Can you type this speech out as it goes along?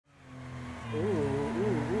Ooh.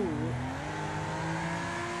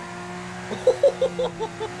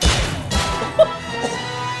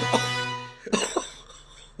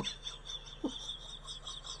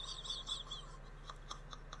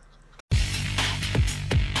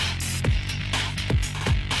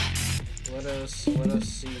 Let us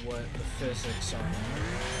see what the physics are.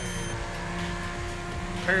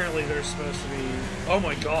 Apparently they're supposed to be... Oh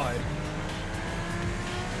my god!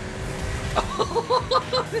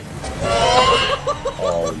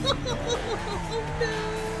 Oh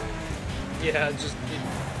no! Yeah, just...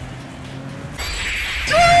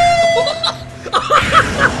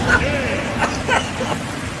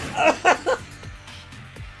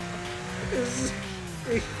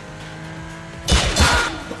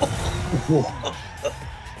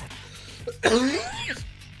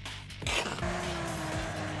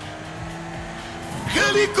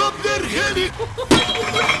 Helicopter, helicopter!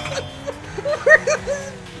 Where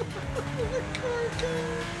does the car go?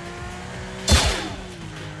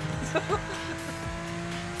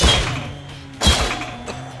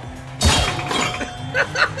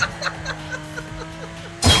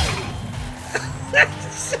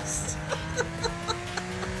 That's just...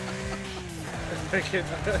 I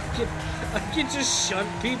can just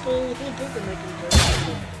shunt people a little bit and make them go.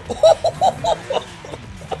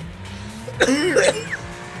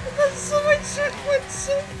 That's so much shit went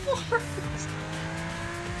so far.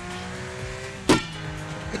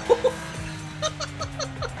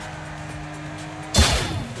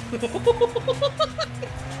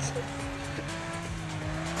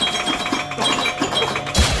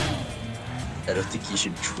 I don't think you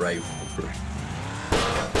should drive over.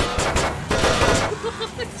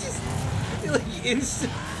 Just like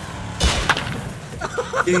instant.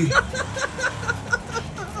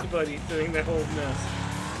 Buddy, doing that whole mess.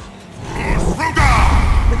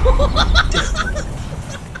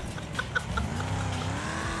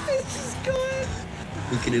 It's just going.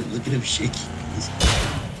 Look at him shaking.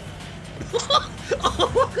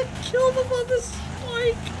 Oh, I killed him on the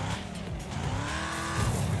spike.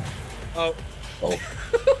 Oh. Oh.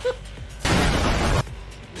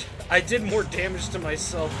 I did more damage to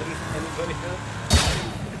myself than anybody else.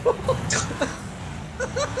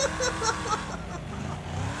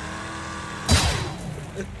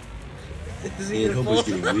 Me and Hobo's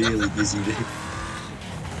getting really busy there.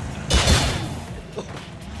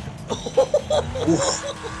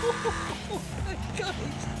 Oh my god,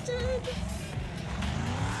 he's dead.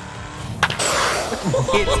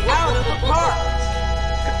 It's out of the park!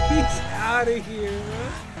 He's out of here,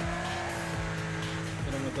 man.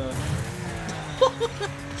 Hit him with the...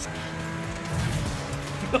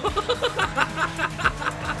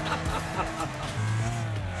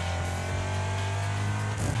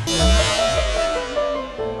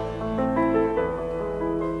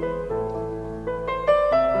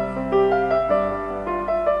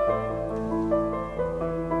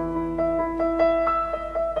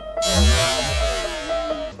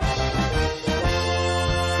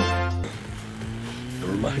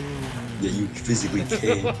 Never mind. Yeah, you physically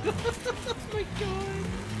can. Oh my god.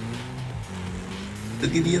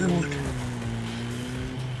 Look at the other one.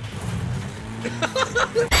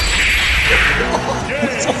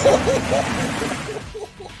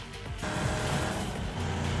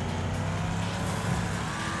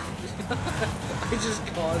 I just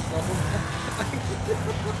caused all of that.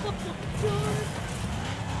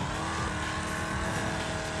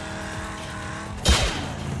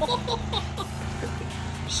 Oh god.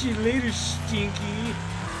 See you later, Stinky.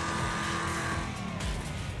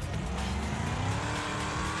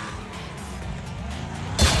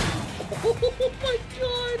 Oh my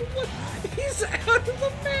god, what? He's out of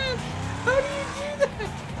the map! How do you do that?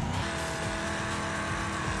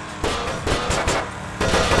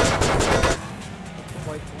 Oh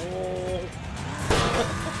my god.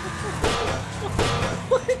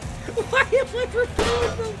 What? Why am I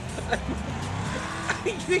repelling them?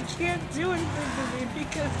 They can't do anything to me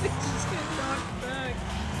because they just get knocked back.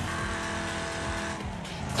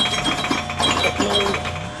 Oh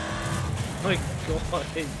my god.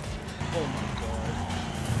 Oh my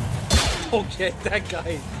god. Okay, that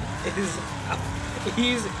guy is out.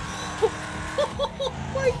 He's... Oh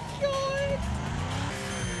my god.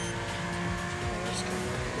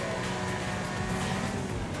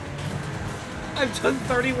 I've done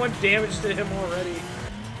 31 damage to him already.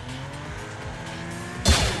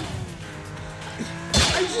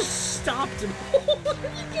 I just stopped him.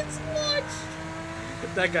 He gets launched.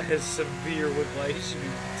 That guy has severe whiplash. He should be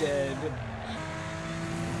dead.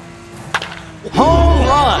 Home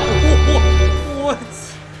run! What?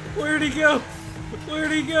 Where'd he go?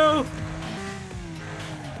 Where'd he go?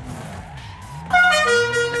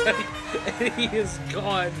 and he is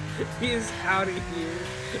gone. He is out of here.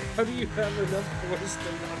 How do you have enough force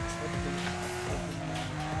to knock something out?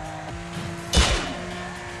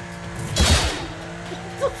 What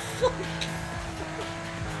the fuck?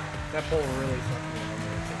 That pole really fucked me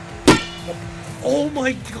over. Oh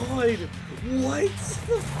my god! What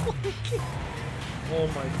the fuck? Oh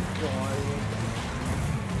my god.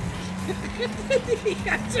 He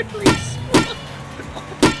had to respawn.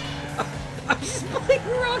 I'm just playing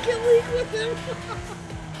Rocket League with him.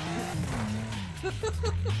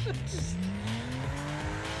 Just...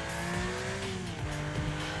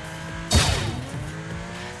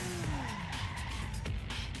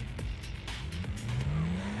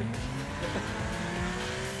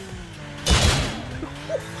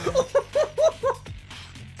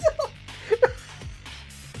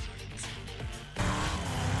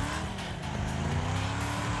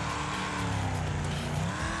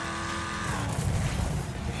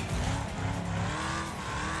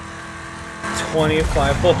 $25.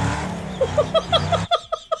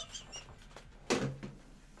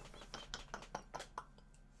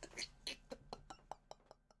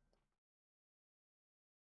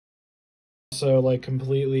 So, like,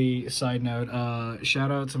 completely side note, shout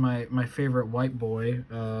out to my favorite white boy,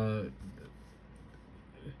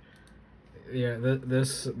 yeah,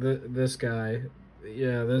 this guy,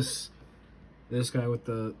 yeah, this guy with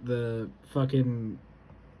the fucking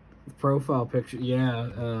profile picture,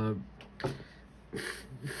 yeah,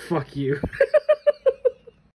 fuck you.